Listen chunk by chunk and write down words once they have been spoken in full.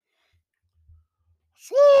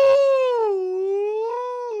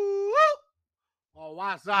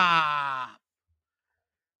What's up?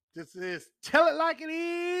 This is Tell It Like It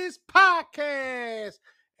Is podcast.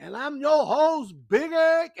 And I'm your host, Big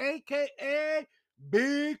Egg, aka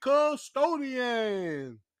Big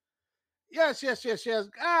Custodian. Yes.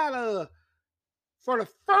 For the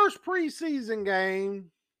first preseason game,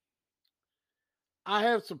 I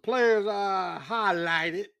have some players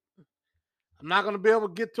highlighted. I'm not going to be able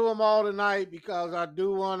to get to them all tonight because I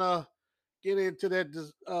do want to get into that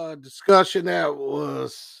discussion that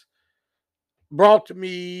was brought to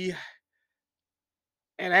me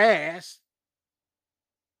and asked,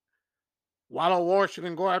 why don't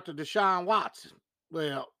Washington go after Deshaun Watson?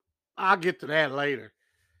 Well, I'll get to that later.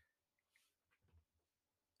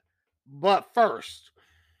 But first,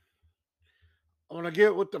 I want to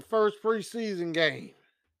get with the first preseason game.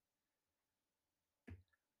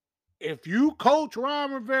 If you coach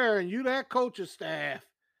Ron Rivera and you that coaching staff,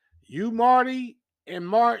 you Marty and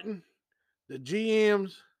Martin, the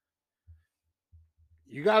GMs,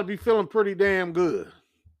 you got to be feeling pretty damn good.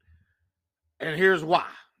 And here's why.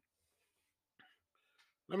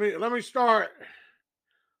 Let me start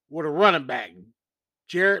with a running back,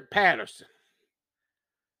 Jaret Patterson.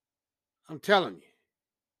 I'm telling you,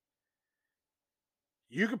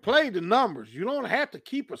 you can play the numbers. You don't have to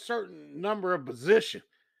keep a certain number of position.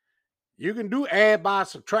 You can do add by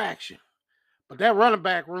subtraction. But that running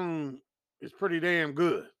back room is pretty damn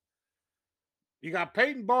good. You got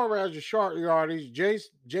Peyton Barber as your short yardage,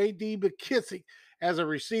 J.D. McKissick as a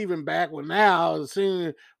receiving back. Well, now,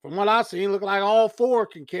 from what I've seen, look like all four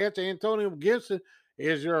can catch. Antonio Gibson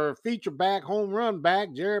is your feature back, home run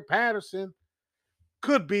back. Jaret Patterson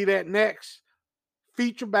could be that next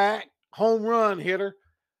feature back, home run hitter,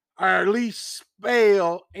 or at least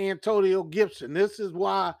spell Antonio Gibson. This is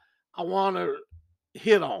why I want to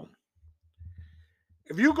hit on.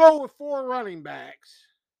 If you go with four running backs,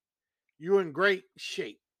 you're in great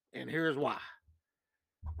shape. And here's why.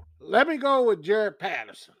 Let me go with Jaret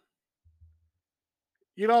Patterson.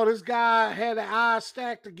 You know, this guy had the eyes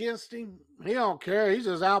stacked against him. He don't care. He's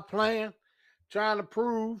just out playing, trying to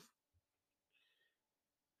prove.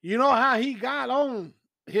 You know how he got on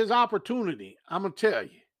his opportunity? I'm going to tell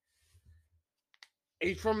you.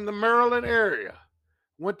 He's from the Maryland area.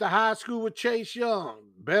 Went to high school with Chase Young.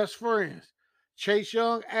 Best friends. Chase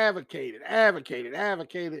Young advocated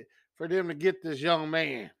for them to get this young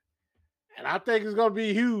man. And I think it's going to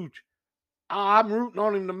be huge. I'm rooting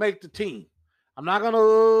on him to make the team. I'm not going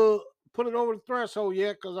to put it over the threshold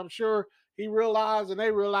yet because I'm sure he realized and they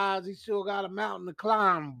realize he still got a mountain to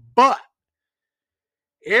climb. But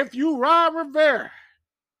if you Ron Rivera,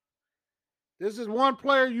 this is one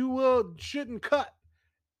player you shouldn't cut.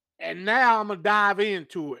 And now I'm going to dive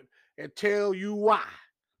into it and tell you why.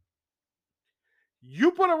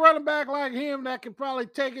 You put a running back like him that can probably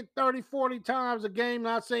take it 30, 40 times a game,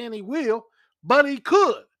 not saying he will, but he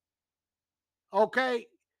could. Okay?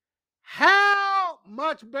 How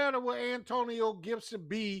much better will Antonio Gibson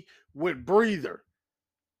be with breather?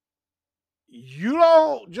 You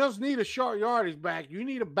don't just need a short yardage back. You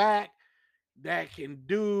need a back that can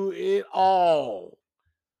do it all,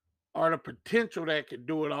 or the potential that can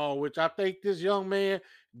do it all, which I think this young man,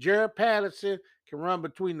 Jaret Patterson, can run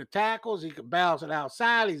between the tackles. He can bounce it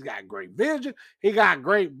outside. He's got great vision. He got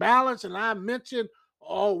great balance. And I mentioned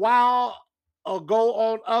a while ago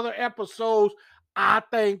on other episodes, I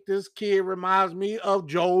think this kid reminds me of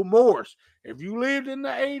Joe Morris. If you lived in the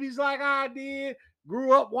 80s like I did,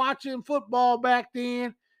 grew up watching football back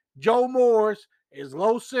then, Joe Morris is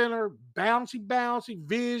low center, bouncy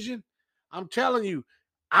vision. I'm telling you,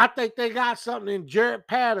 I think they got something in Jaret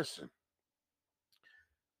Patterson.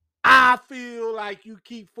 I feel like you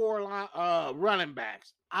keep four running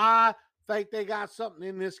backs. I think they got something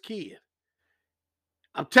in this kid.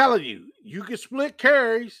 I'm telling you, you can split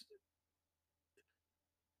carries.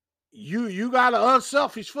 You got an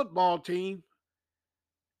unselfish football team.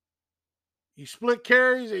 You split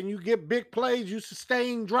carries and you get big plays. You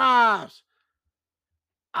sustain drives.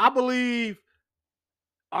 I believe,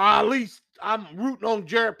 or at least I'm rooting on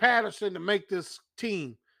Jaret Patterson to make this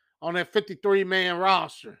team on that 53-man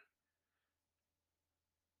roster.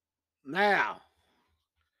 Now,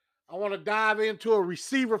 I want to dive into a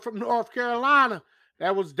receiver from North Carolina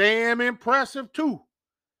that was damn impressive too.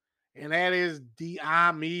 And that is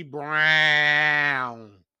Dyami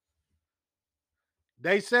Brown.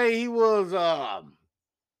 They say he was a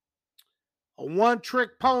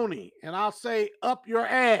one-trick pony. And I'll say up your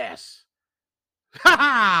ass. Ha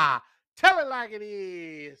ha! Tell it like it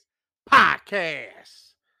is.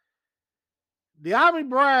 Podcast. Dyami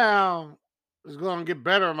Brown is going to get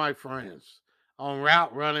better, my friends, on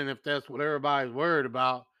route running if that's what everybody's worried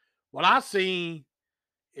about. What I seen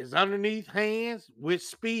is underneath hands with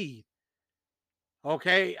speed.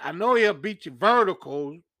 Okay, I know he'll beat you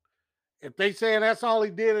vertical. If they say that's all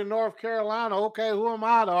he did in North Carolina, okay, who am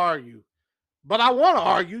I to argue? But I want to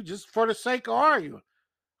argue just for the sake of arguing.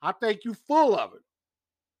 I think you full of it.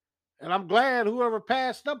 And I'm glad whoever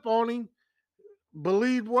passed up on him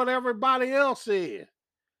believed what everybody else said.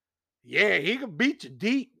 Yeah, he can beat you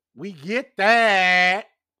deep. We get that.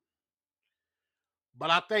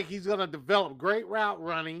 But I think he's going to develop great route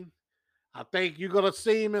running. I think you're going to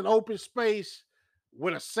see him in open space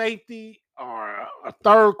with a safety or a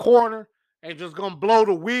third corner and just going to blow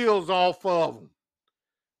the wheels off of him.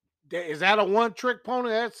 Is that a one-trick pony?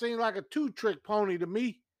 That seems like a two-trick pony to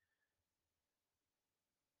me.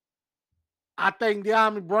 I think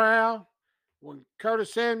Dyami Brown, when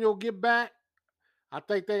Curtis Samuel get back, I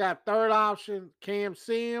think they got third option, Cam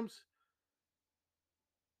Sims.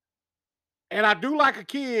 And I do like a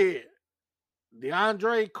kid,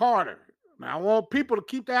 DeAndre Carter. Now, I want people to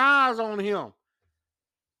keep their eyes on him.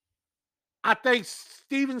 I think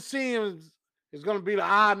Steven Sims is going to be the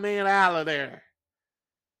odd man out of there.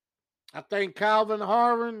 I think Calvin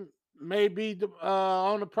Harvin may be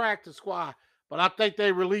on the practice squad, but I think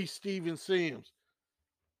they released Steven Sims.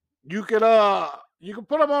 You could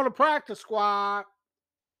put him on the practice squad,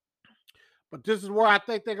 but this is where I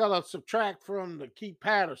think they're going to subtract from the Keith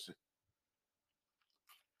Patterson.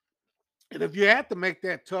 And if you had to make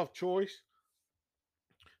that tough choice,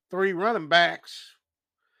 3 running backs,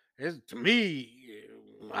 to me,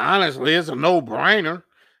 honestly, it's a no-brainer.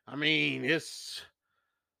 I mean, it's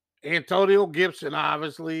Antonio Gibson,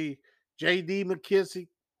 obviously, J.D. McKissick,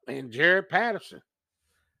 and Jaret Patterson.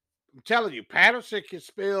 I'm telling you, Patterson can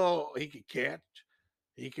spell, he can catch,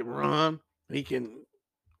 he can run, the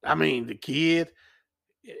kid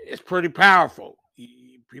is pretty powerful.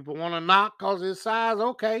 People want to knock because of his size.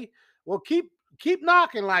 Okay, well, keep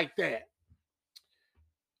knocking like that.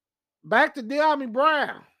 Back to Dyami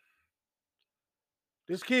Brown.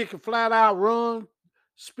 This kid can flat out run,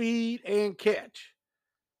 speed, and catch.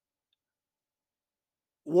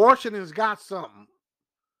 Washington's got something.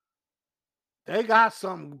 They got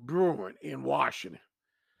something brewing in Washington.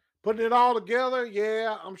 Putting it all together,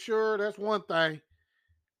 yeah, I'm sure that's one thing.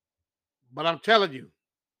 But I'm telling you,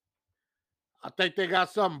 I think they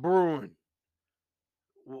got something brewing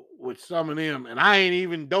with some of them. And I ain't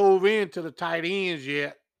even dove into the tight ends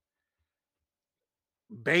yet.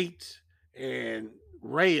 Bates and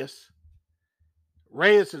Reyes.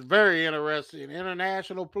 Reyes is very interesting.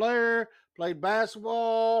 International player, played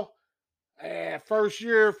basketball, first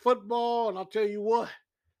year of football, and I'll tell you what,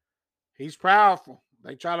 he's powerful.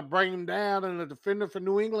 They try to bring him down, and the defender for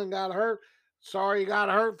New England got hurt. Sorry he got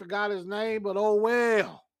hurt, forgot his name, but oh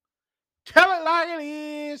well. Tell it like it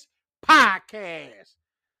is. Podcast.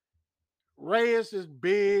 Reyes is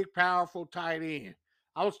big, powerful tight end.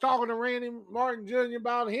 I was talking to Randy Martin Jr.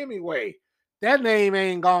 about Hemingway. That name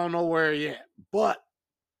ain't gone nowhere yet. But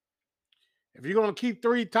if you're going to keep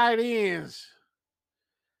 3 tight ends,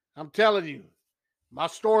 I'm telling you, my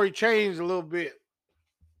story changed a little bit.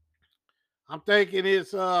 I'm thinking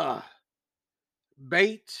it's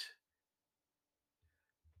Bates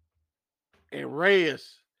and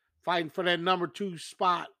Reyes fighting for that number 2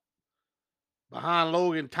 spot behind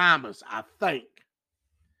Logan Thomas, I think.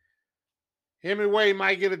 Hemingway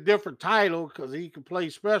might get a different title because he can play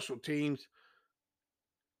special teams.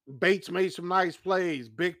 Bates made some nice plays,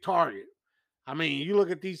 big target. I mean, you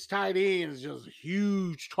look at these tight ends, just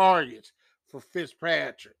huge targets for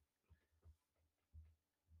Fitzpatrick.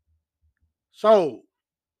 So,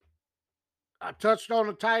 I touched on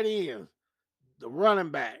the tight end, the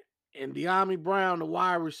running back, and Dyami Brown, the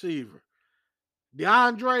wide receiver.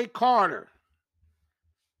 DeAndre Carter.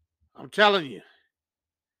 I'm telling you,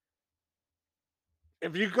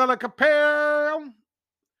 if you're going to compare them,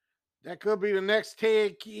 that could be the next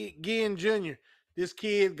Ted Ginn Jr. This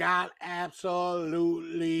kid got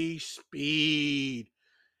absolutely speed.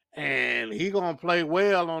 And he going to play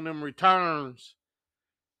well on them returns.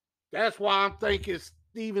 That's why I'm thinking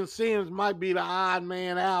Steven Sims might be the odd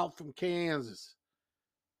man out from Kansas.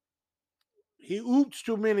 He oops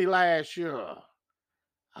too many last year.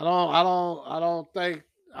 I'll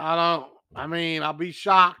be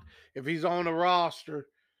shocked if he's on the roster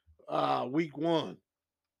week 1.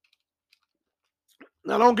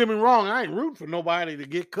 Now, don't get me wrong, I ain't rooting for nobody to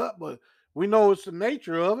get cut, but we know it's the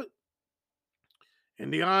nature of it.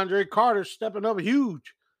 And DeAndre Carter stepping up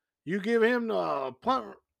huge. You give him a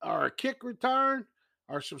punt or a kick return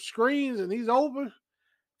or some screens and he's open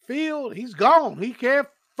field, he's gone. He can't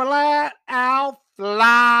flat out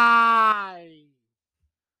fly.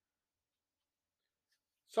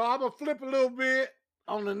 So I'm going to flip a little bit.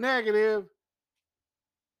 on the negative,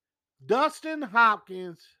 Dustin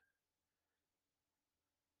Hopkins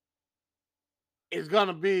is going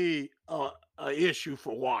to be a issue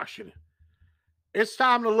for Washington. It's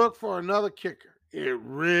time to look for another kicker. It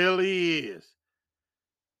really is.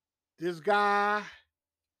 This guy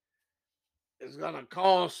is going to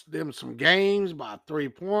cost them some games by 3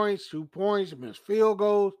 points, 2 points, missed field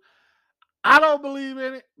goals. I don't believe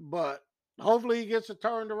in it, but hopefully he gets it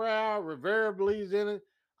turned around. Rivera believes in it.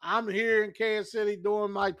 I'm here in Kansas City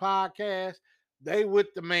doing my podcast. They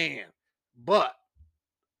with the man. But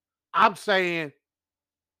I'm saying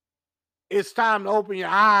it's time to open your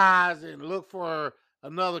eyes and look for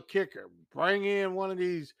another kicker. Bring in one of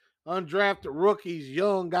these undrafted rookies,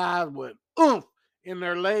 young guys with oomph in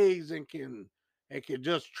their legs and can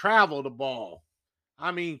just travel the ball.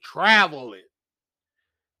 I mean, travel it.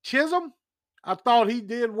 Chisholm, I thought he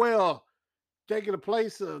did well taking the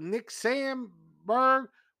place of Nick Sandberg,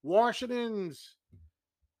 Washington's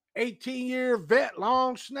 18-year vet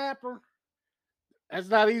long snapper. That's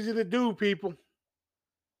not easy to do, people.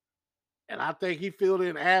 And I think he filled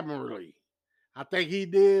in admirably. I think he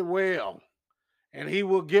did well. And he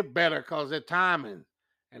will get better because of timing.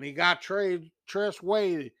 And he got Tress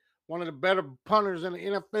Way, one of the better punters in the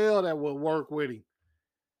NFL that will work with him.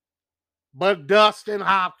 But Dustin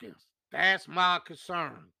Hopkins, that's my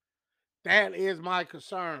concern. That is my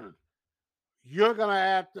concern. You're going to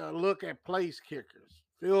have to look at place kickers,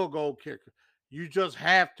 field goal kickers. You just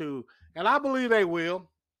have to. And I believe they will.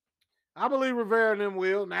 I believe Rivera and them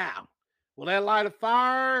will. Now, will that light a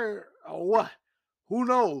fire or what? Who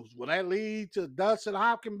knows? Will that lead to Dustin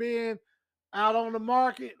Hopkins being out on the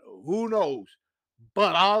market? Who knows?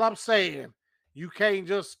 But all I'm saying, you can't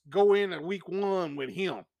just go in at week 1 with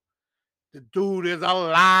him. The dude is a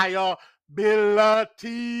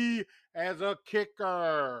liability as a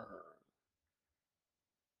kicker.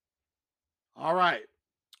 All right.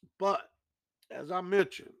 But as I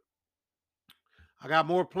mentioned, I got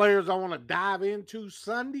more players I want to dive into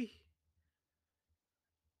Sunday.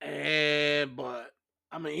 But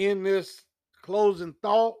I'm going to end this closing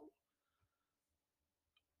thought.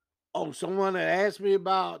 Oh, someone that asked me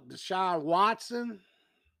about Deshaun Watson.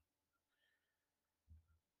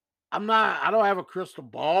 I don't have a crystal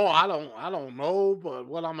ball. I don't know, but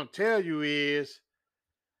what I'm gonna tell you is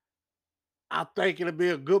I think it'll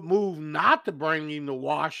be a good move not to bring him to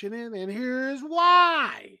Washington, and here's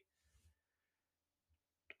why.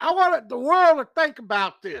 I want the world to think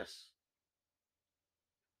about this.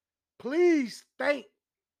 Please think.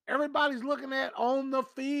 Everybody's looking at on the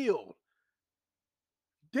field.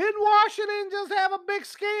 Did Washington just have a big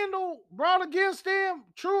scandal brought against them?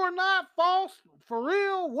 True or not, false, for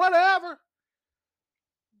real, whatever.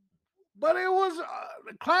 But it was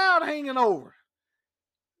a cloud hanging over.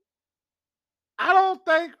 I don't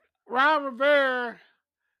think Ron Rivera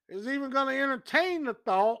is even going to entertain the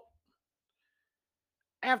thought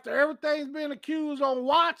after everything's been accused on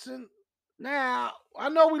Watson. Now, I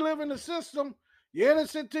know we live in a system. You're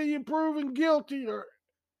innocent till you're proven guilty, or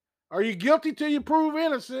are you guilty till you prove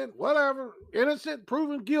innocent? Whatever. Innocent,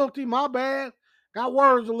 proven guilty, my bad. Got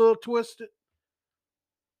words a little twisted.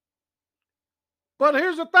 But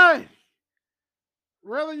here's the thing.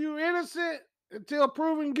 Whether you're innocent until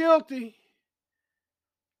proven guilty,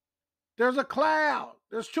 there's a cloud.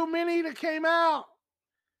 There's too many that came out.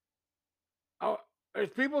 There's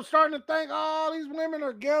people starting to think, oh, these women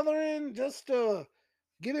are gathering just to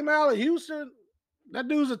get him out of Houston. That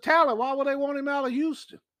dude's a talent. Why would they want him out of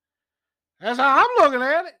Houston? That's how I'm looking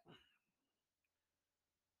at it.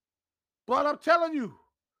 But I'm telling you,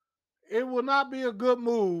 it will not be a good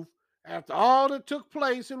move after all that took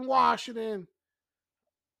place in Washington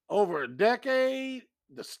over a decade,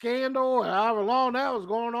 the scandal, and however long that was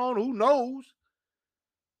going on, who knows?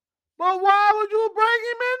 But why would you bring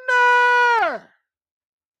him in there?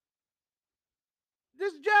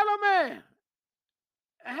 This gentleman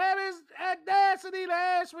had his audacity to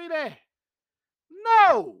ask me that.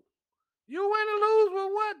 No. You win and lose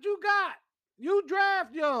with what you got. You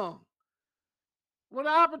draft young. When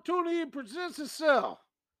the opportunity presents itself.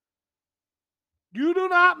 You do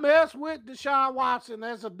not mess with Deshaun Watson.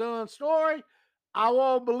 That's a done story. I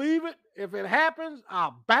won't believe it. If it happens,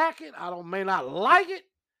 I'll back it. May not like it,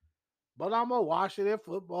 but I'm a Washington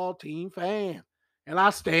football team fan. And I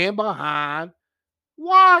stand behind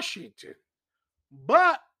Washington.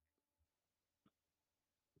 But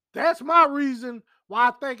that's my reason why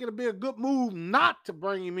I think it'll be a good move not to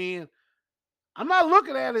bring him in. I'm not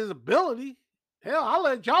looking at his ability. Hell, I'll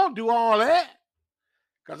let y'all do all that.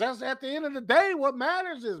 Because that's at the end of the day, what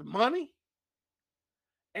matters is money.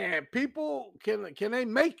 And people, can they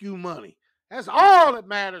make you money? That's all that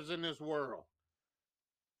matters in this world.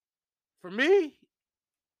 For me,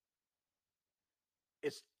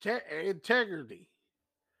 it's integrity,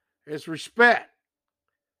 it's respect.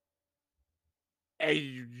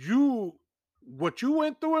 And what you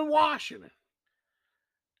went through in Washington,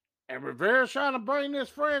 and Rivera's trying to bring this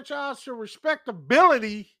franchise to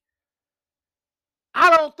respectability.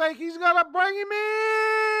 I don't think he's gonna bring him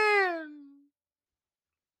in.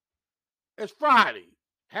 It's Friday.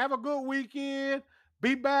 Have a good weekend.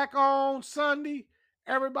 Be back on Sunday.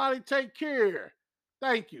 Everybody take care.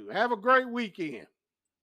 Thank you. Have a great weekend.